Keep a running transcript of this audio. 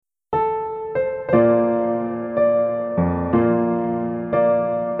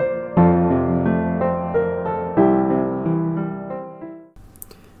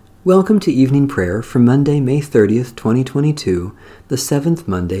Welcome to evening prayer for Monday, May 30th, 2022, the seventh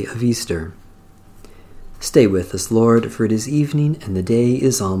Monday of Easter. Stay with us, Lord, for it is evening and the day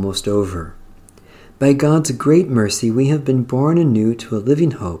is almost over. By God's great mercy, we have been born anew to a living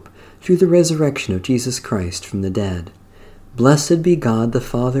hope through the resurrection of Jesus Christ from the dead. Blessed be God, the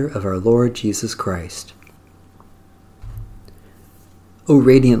Father of our Lord Jesus Christ. O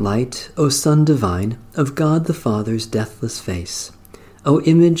radiant light, O Son divine, of God the Father's deathless face, O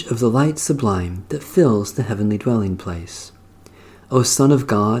image of the light sublime that fills the heavenly dwelling place. O Son of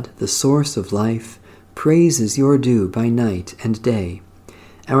God, the source of life, praise is your due by night and day.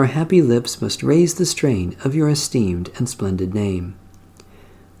 Our happy lips must raise the strain of your esteemed and splendid name.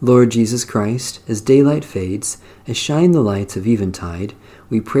 Lord Jesus Christ, as daylight fades, as shine the lights of eventide,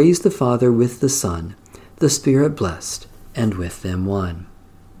 we praise the Father with the Son, the Spirit blessed, and with them one.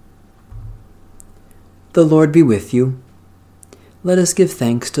 The Lord be with you. Let us give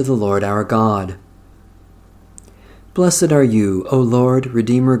thanks to the Lord our God. Blessed are you, O Lord,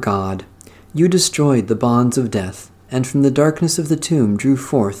 Redeemer God. You destroyed the bonds of death, and from the darkness of the tomb drew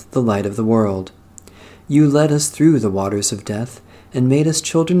forth the light of the world. You led us through the waters of death, and made us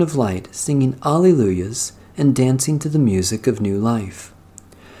children of light, singing Alleluias and dancing to the music of new life.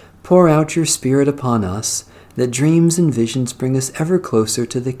 Pour out your Spirit upon us, that dreams and visions bring us ever closer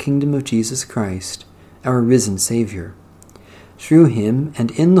to the kingdom of Jesus Christ, our risen Savior. Through him and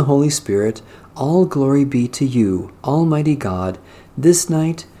in the Holy Spirit, all glory be to you, Almighty God, this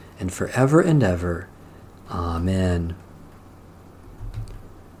night and forever and ever. Amen.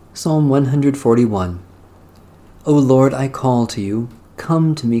 Psalm 141. O Lord, I call to you.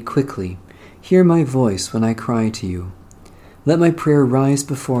 Come to me quickly. Hear my voice when I cry to you. Let my prayer rise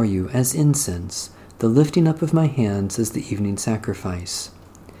before you as incense, the lifting up of my hands as the evening sacrifice.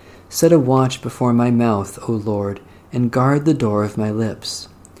 Set a watch before my mouth, O Lord, and guard the door of my lips.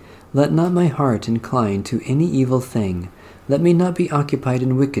 Let not my heart incline to any evil thing. Let me not be occupied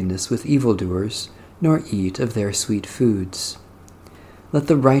in wickedness with evildoers, nor eat of their sweet foods. Let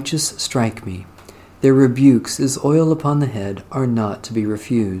the righteous strike me. Their rebukes, as oil upon the head, are not to be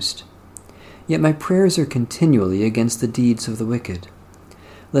refused. Yet my prayers are continually against the deeds of the wicked.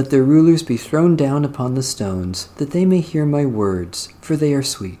 Let their rulers be thrown down upon the stones, that they may hear my words, for they are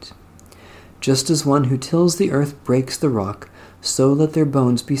sweet. Just as one who tills the earth breaks the rock, so let their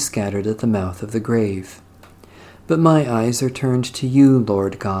bones be scattered at the mouth of the grave. But my eyes are turned to you,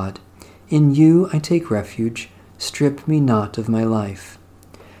 Lord God. In you I take refuge. Strip me not of my life.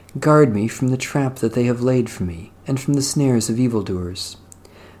 Guard me from the trap that they have laid for me, and from the snares of evildoers.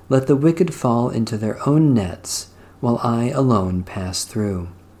 Let the wicked fall into their own nets, while I alone pass through.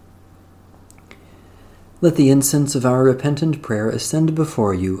 Let the incense of our repentant prayer ascend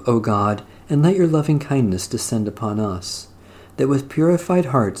before you, O God, and let your loving kindness descend upon us, that with purified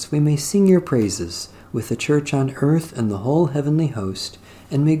hearts we may sing your praises with the church on earth and the whole heavenly host,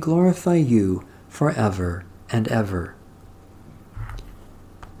 and may glorify you forever and ever.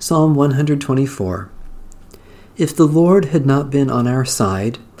 Psalm 124. If the Lord had not been on our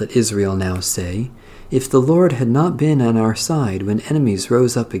side, let Israel now say, if the Lord had not been on our side when enemies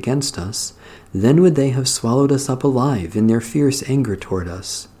rose up against us, then would they have swallowed us up alive in their fierce anger toward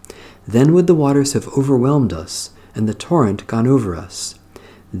us. Then would the waters have overwhelmed us, and the torrent gone over us.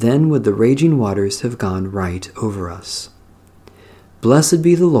 Then would the raging waters have gone right over us. Blessed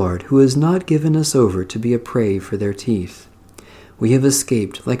be the Lord, who has not given us over to be a prey for their teeth. We have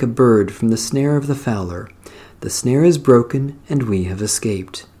escaped like a bird from the snare of the fowler. The snare is broken, and we have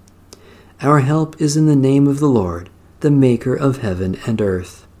escaped. Our help is in the name of the Lord, the Maker of heaven and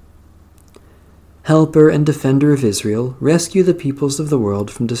earth. Helper and defender of Israel, rescue the peoples of the world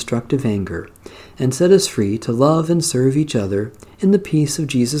from destructive anger, and set us free to love and serve each other in the peace of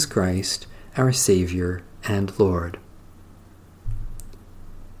Jesus Christ, our Savior and Lord.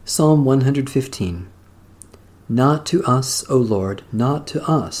 Psalm 115. Not to us, O Lord, not to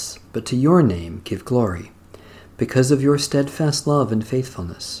us, but to your name give glory, because of your steadfast love and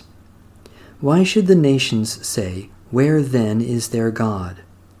faithfulness. Why should the nations say, where then is their God?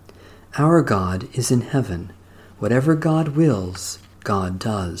 Our God is in heaven. Whatever God wills, God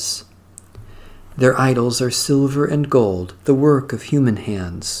does. Their idols are silver and gold, the work of human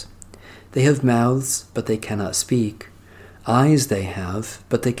hands. They have mouths, but they cannot speak. Eyes they have,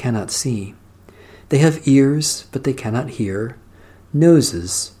 but they cannot see. They have ears, but they cannot hear.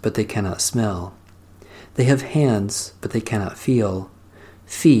 Noses, but they cannot smell. They have hands, but they cannot feel.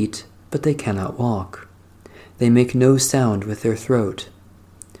 Feet, but they cannot walk. They make no sound with their throat.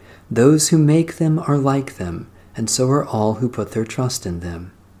 Those who make them are like them, and so are all who put their trust in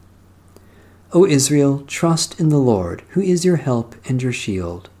them. O Israel, trust in the Lord, who is your help and your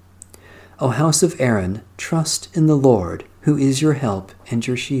shield. O house of Aaron, trust in the Lord, who is your help and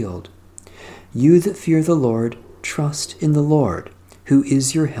your shield. You that fear the Lord, trust in the Lord, who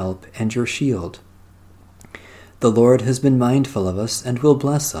is your help and your shield. The Lord has been mindful of us and will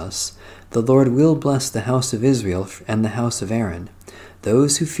bless us. The Lord will bless the house of Israel and the house of Aaron.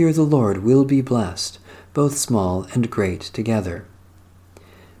 Those who fear the Lord will be blessed, both small and great together.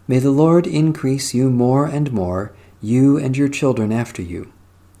 May the Lord increase you more and more, you and your children after you.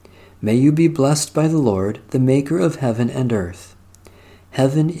 May you be blessed by the Lord, the maker of heaven and earth.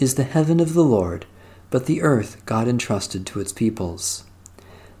 Heaven is the heaven of the Lord, but the earth God entrusted to its peoples.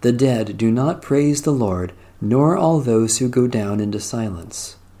 The dead do not praise the Lord, nor all those who go down into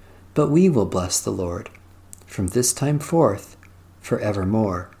silence. But we will bless the Lord, from this time forth,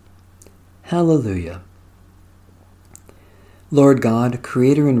 forevermore. Hallelujah. Lord God,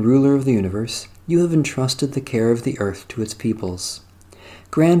 creator and ruler of the universe, you have entrusted the care of the earth to its peoples.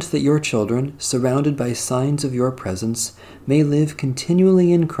 Grant that your children, surrounded by signs of your presence, may live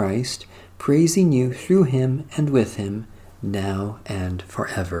continually in Christ, praising you through him and with him, now and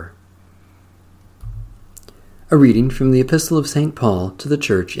forever. A reading from the Epistle of St. Paul to the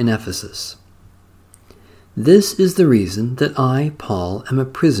Church in Ephesus. This is the reason that I, Paul, am a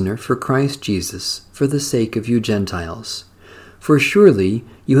prisoner for Christ Jesus, for the sake of you Gentiles. For surely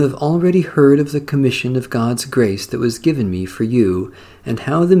you have already heard of the commission of God's grace that was given me for you, and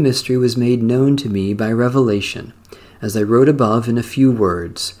how the mystery was made known to me by revelation, as I wrote above in a few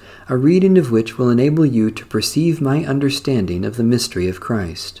words, a reading of which will enable you to perceive my understanding of the mystery of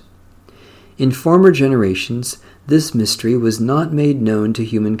Christ. In former generations, this mystery was not made known to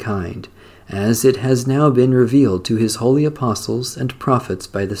humankind, as it has now been revealed to his holy apostles and prophets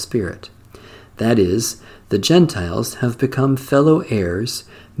by the Spirit. That is, the Gentiles have become fellow heirs,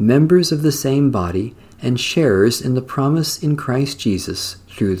 members of the same body, and sharers in the promise in Christ Jesus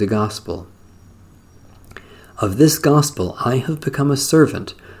through the gospel. Of this gospel I have become a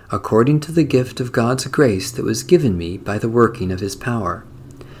servant, according to the gift of God's grace that was given me by the working of his power.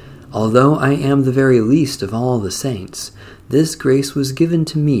 Although I am the very least of all the saints, this grace was given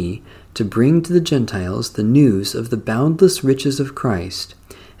to me to bring to the Gentiles the news of the boundless riches of Christ,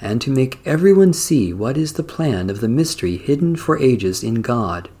 and to make everyone see what is the plan of the mystery hidden for ages in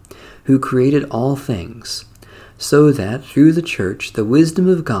God, who created all things, so that through the Church the wisdom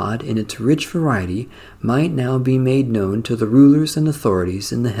of God in its rich variety might now be made known to the rulers and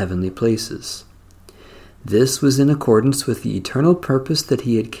authorities in the heavenly places. This was in accordance with the eternal purpose that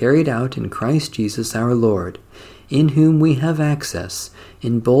he had carried out in Christ Jesus our Lord, in whom we have access,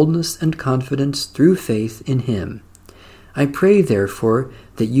 in boldness and confidence through faith in him. I pray, therefore,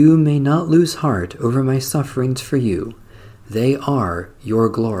 that you may not lose heart over my sufferings for you. They are your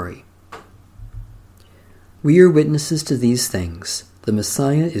glory. We are witnesses to these things. The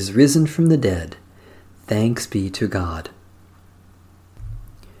Messiah is risen from the dead. Thanks be to God.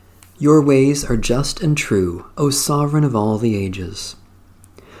 Your ways are just and true, O sovereign of all the ages.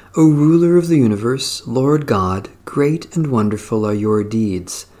 O ruler of the universe, Lord God, great and wonderful are your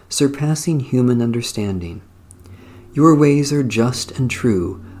deeds, surpassing human understanding. Your ways are just and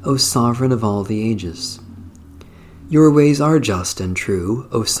true, O sovereign of all the ages. Your ways are just and true,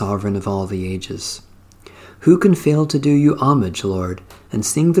 O sovereign of all the ages. Who can fail to do you homage, Lord, and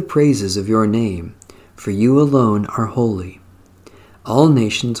sing the praises of your name? For you alone are holy. All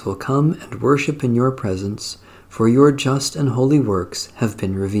nations will come and worship in your presence, for your just and holy works have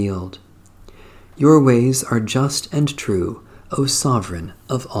been revealed. Your ways are just and true, O sovereign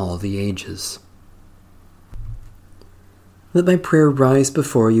of all the ages. Let my prayer rise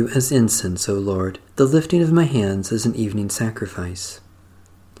before you as incense, O Lord, the lifting of my hands as an evening sacrifice.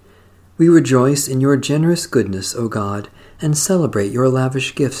 We rejoice in your generous goodness, O God, and celebrate your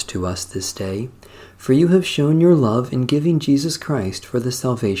lavish gifts to us this day, for you have shown your love in giving Jesus Christ for the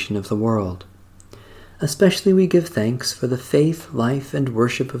salvation of the world. Especially we give thanks for the faith, life, and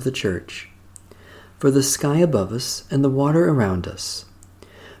worship of the Church, for the sky above us and the water around us,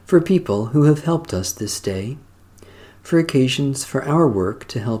 for people who have helped us this day, for occasions for our work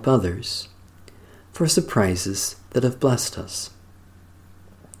to help others, for surprises that have blessed us.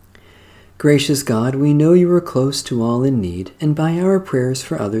 Gracious God, we know you are close to all in need, and by our prayers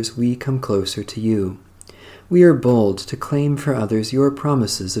for others we come closer to you. We are bold to claim for others your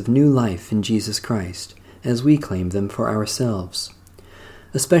promises of new life in Jesus Christ, as we claim them for ourselves.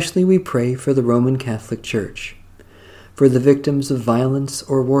 Especially we pray for the Roman Catholic Church, for the victims of violence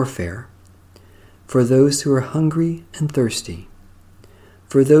or warfare, for those who are hungry and thirsty,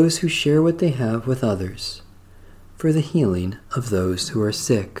 for those who share what they have with others, for the healing of those who are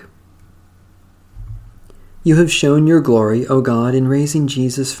sick. You have shown your glory, O God, in raising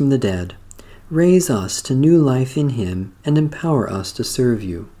Jesus from the dead. Raise us to new life in him and empower us to serve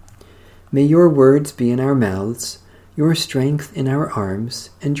you. May your words be in our mouths, your strength in our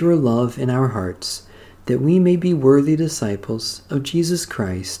arms, and your love in our hearts, that we may be worthy disciples of Jesus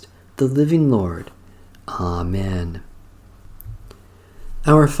Christ, the living Lord. Amen.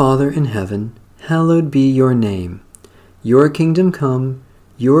 Our Father in heaven, hallowed be your name. Your kingdom come,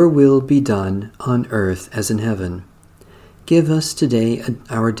 your will be done on earth as in heaven. Give us today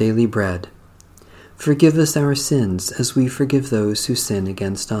our daily bread. Forgive us our sins as we forgive those who sin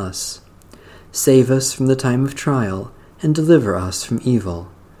against us. Save us from the time of trial and deliver us from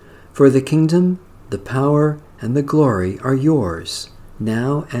evil. For the kingdom, the power, and the glory are yours,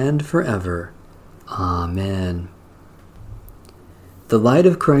 now and forever. Amen. The light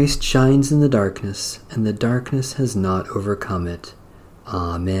of Christ shines in the darkness, and the darkness has not overcome it.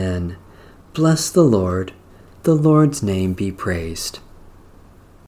 Amen. Bless the Lord. The Lord's name be praised.